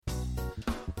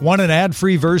Want an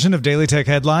ad-free version of Daily Tech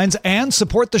Headlines and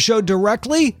support the show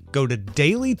directly? Go to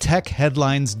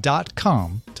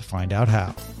dailytechheadlines.com to find out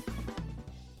how.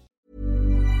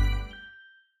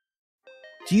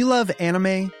 Do you love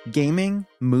anime, gaming,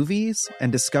 movies,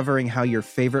 and discovering how your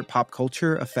favorite pop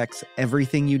culture affects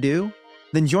everything you do?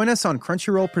 Then join us on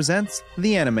Crunchyroll Presents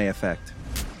The Anime Effect.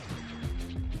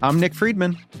 I'm Nick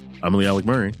Friedman. I'm Lee Alec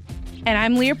Murray. And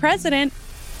I'm Leah President.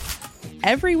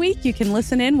 Every week you can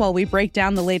listen in while we break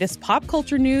down the latest pop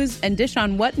culture news and dish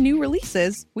on what new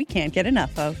releases we can't get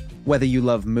enough of. Whether you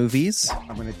love movies,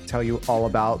 I'm going to tell you all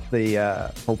about the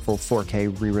hopeful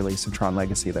 4K re-release of Tron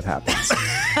Legacy that happens.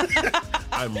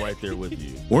 I'm right there with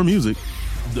you. Or music.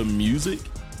 The music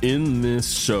in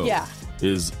this show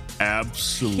is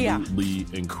absolutely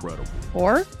incredible.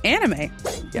 Or anime.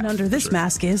 And under this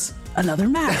mask is another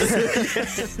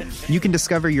mask. You can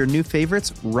discover your new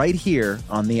favorites right here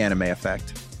on The Anime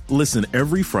Effect. Listen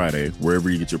every Friday wherever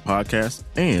you get your podcasts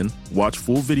and watch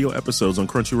full video episodes on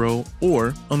Crunchyroll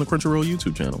or on the Crunchyroll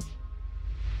YouTube channel.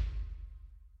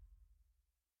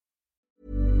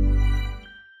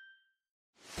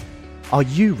 Are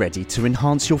you ready to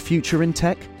enhance your future in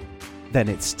tech? Then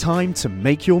it's time to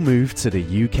make your move to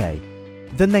the UK,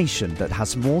 the nation that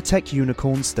has more tech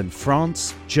unicorns than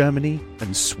France, Germany,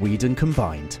 and Sweden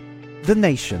combined. The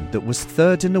nation that was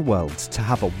third in the world to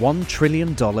have a $1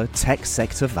 trillion tech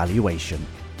sector valuation.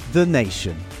 The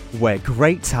nation where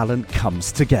great talent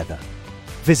comes together.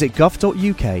 Visit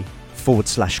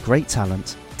gov.uk/great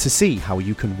talent to see how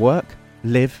you can work,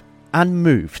 live, and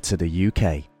move to the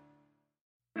UK.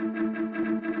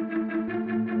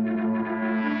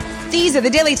 These are the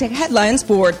Daily Tech headlines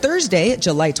for Thursday,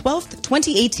 July 12th,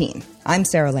 2018. I'm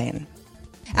Sarah Lane.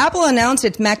 Apple announced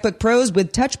its MacBook Pros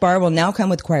with Touch Bar will now come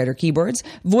with quieter keyboards,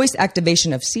 voice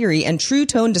activation of Siri, and true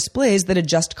tone displays that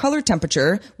adjust color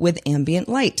temperature with ambient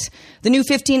light. The new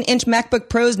 15-inch MacBook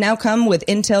Pros now come with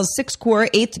Intel's 6-core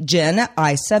 8th Gen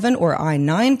i7 or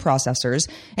i9 processors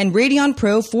and Radeon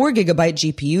Pro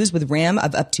 4GB GPUs with RAM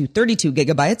of up to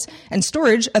 32GB and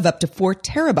storage of up to 4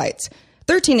 terabytes.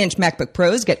 13-inch MacBook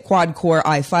Pros get quad-core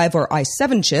i5 or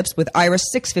i7 chips with Iris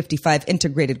 655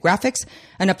 integrated graphics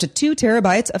and up to 2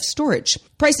 terabytes of storage.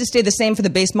 Prices stay the same for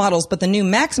the base models, but the new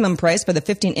maximum price for the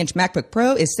 15-inch MacBook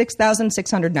Pro is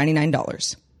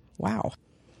 $6,699. Wow.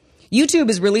 YouTube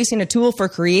is releasing a tool for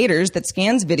creators that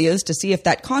scans videos to see if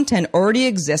that content already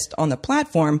exists on the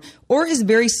platform or is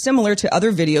very similar to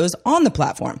other videos on the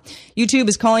platform. YouTube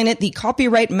is calling it the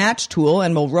Copyright Match tool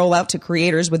and will roll out to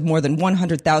creators with more than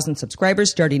 100,000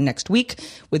 subscribers starting next week,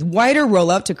 with wider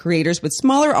rollout to creators with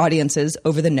smaller audiences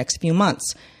over the next few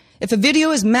months. If a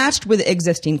video is matched with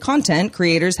existing content,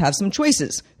 creators have some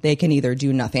choices. They can either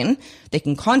do nothing, they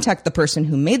can contact the person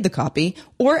who made the copy,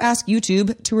 or ask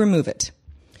YouTube to remove it.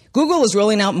 Google is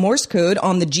rolling out Morse code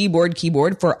on the Gboard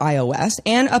keyboard for iOS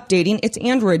and updating its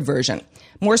Android version.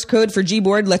 Morse code for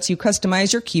Gboard lets you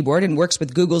customize your keyboard and works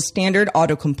with Google's standard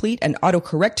autocomplete and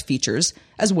autocorrect features,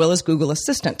 as well as Google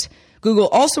Assistant. Google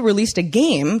also released a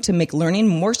game to make learning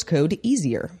Morse code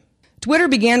easier. Twitter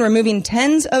began removing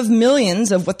tens of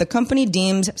millions of what the company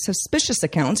deems suspicious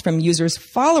accounts from users'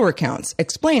 follower counts,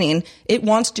 explaining it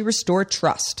wants to restore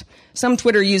trust. Some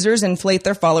Twitter users inflate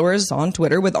their followers on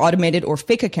Twitter with automated or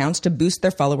fake accounts to boost their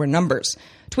follower numbers.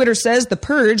 Twitter says the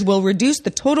purge will reduce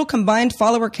the total combined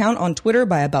follower count on Twitter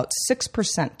by about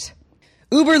 6%.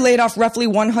 Uber laid off roughly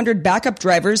 100 backup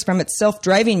drivers from its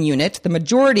self-driving unit, the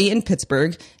majority in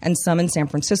Pittsburgh and some in San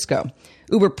Francisco.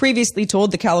 Uber previously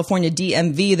told the California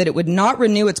DMV that it would not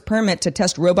renew its permit to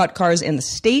test robot cars in the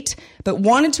state, but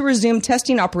wanted to resume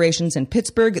testing operations in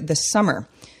Pittsburgh this summer.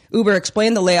 Uber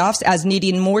explained the layoffs as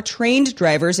needing more trained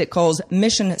drivers it calls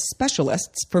mission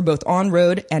specialists for both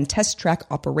on-road and test track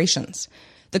operations.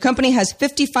 The company has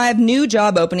 55 new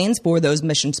job openings for those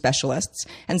mission specialists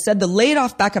and said the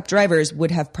laid-off backup drivers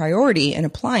would have priority in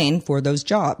applying for those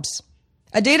jobs.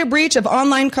 A data breach of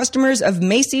online customers of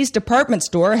Macy's department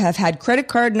store have had credit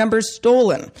card numbers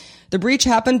stolen. The breach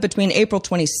happened between April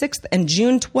 26th and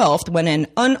June 12th when an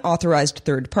unauthorized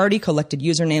third party collected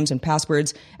usernames and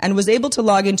passwords and was able to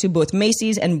log into both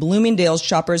Macy's and Bloomingdale's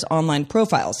shoppers' online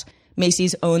profiles.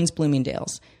 Macy's owns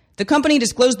Bloomingdale's. The company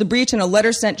disclosed the breach in a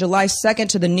letter sent July 2nd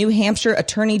to the New Hampshire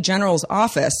Attorney General's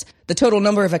office. The total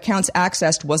number of accounts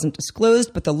accessed wasn't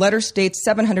disclosed, but the letter states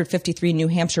 753 New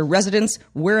Hampshire residents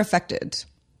were affected.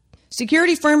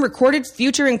 Security firm Recorded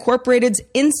Future Incorporated's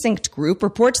Instinct Group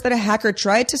reports that a hacker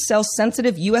tried to sell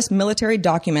sensitive U.S. military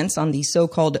documents on the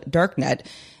so-called Darknet,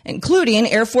 including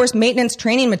Air Force maintenance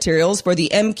training materials for the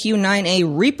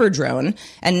MQ-9A Reaper drone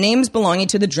and names belonging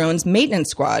to the drone's maintenance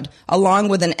squad, along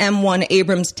with an M1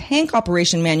 Abrams tank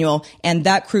operation manual and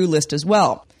that crew list as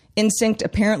well. Instinct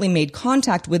apparently made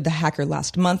contact with the hacker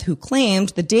last month who claimed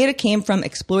the data came from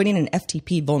exploiting an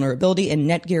FTP vulnerability in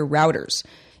Netgear routers.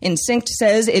 Instinct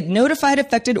says it notified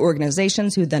affected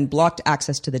organizations who then blocked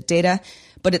access to the data,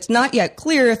 but it's not yet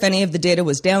clear if any of the data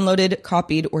was downloaded,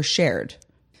 copied, or shared.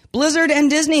 Blizzard and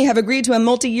Disney have agreed to a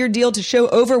multi-year deal to show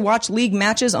Overwatch League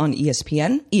matches on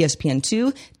ESPN,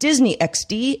 ESPN2, Disney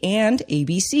XD, and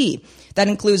ABC. That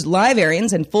includes live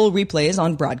airings and full replays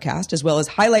on broadcast, as well as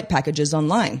highlight packages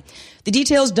online. The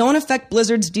details don't affect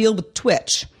Blizzard's deal with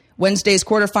Twitch. Wednesday's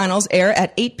quarterfinals air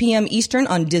at 8 p.m. Eastern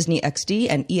on Disney XD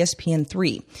and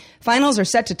ESPN3. Finals are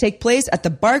set to take place at the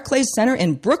Barclays Center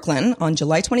in Brooklyn on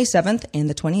July 27th and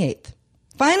the 28th.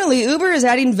 Finally, Uber is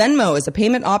adding Venmo as a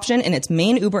payment option in its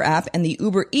main Uber app and the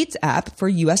Uber Eats app for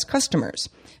U.S. customers.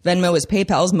 Venmo is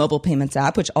PayPal's mobile payments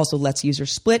app, which also lets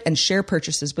users split and share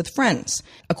purchases with friends.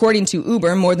 According to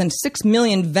Uber, more than 6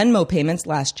 million Venmo payments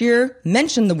last year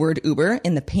mentioned the word Uber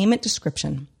in the payment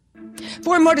description.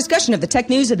 For more discussion of the tech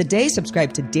news of the day,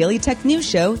 subscribe to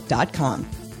dailytechnewsshow.com.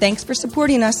 Thanks for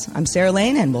supporting us. I'm Sarah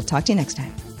Lane, and we'll talk to you next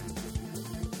time.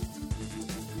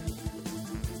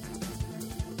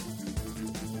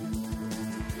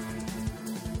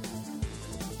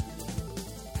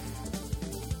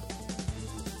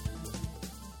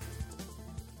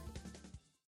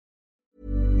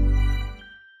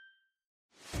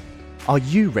 Are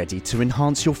you ready to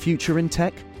enhance your future in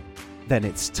tech? Then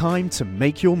it's time to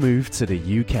make your move to the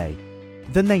UK,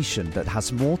 the nation that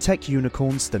has more tech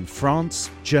unicorns than France,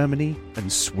 Germany, and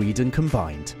Sweden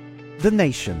combined. The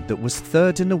nation that was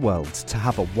third in the world to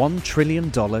have a $1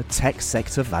 trillion tech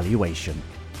sector valuation.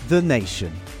 The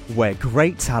nation where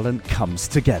great talent comes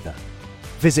together.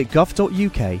 Visit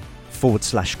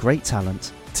gov.uk/great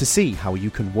talent to see how you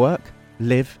can work,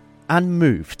 live, and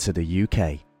move to the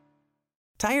UK.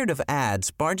 Tired of ads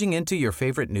barging into your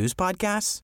favorite news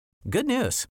podcasts? Good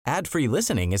news. Ad-free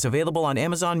listening is available on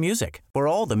Amazon Music for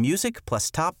all the music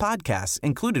plus top podcasts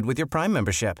included with your Prime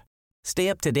membership. Stay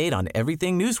up to date on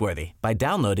everything newsworthy by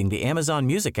downloading the Amazon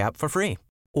Music app for free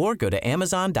or go to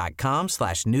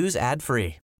amazon.com/news ad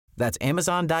free. That's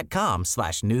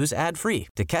amazon.com/news ad free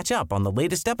to catch up on the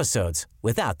latest episodes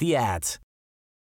without the ads.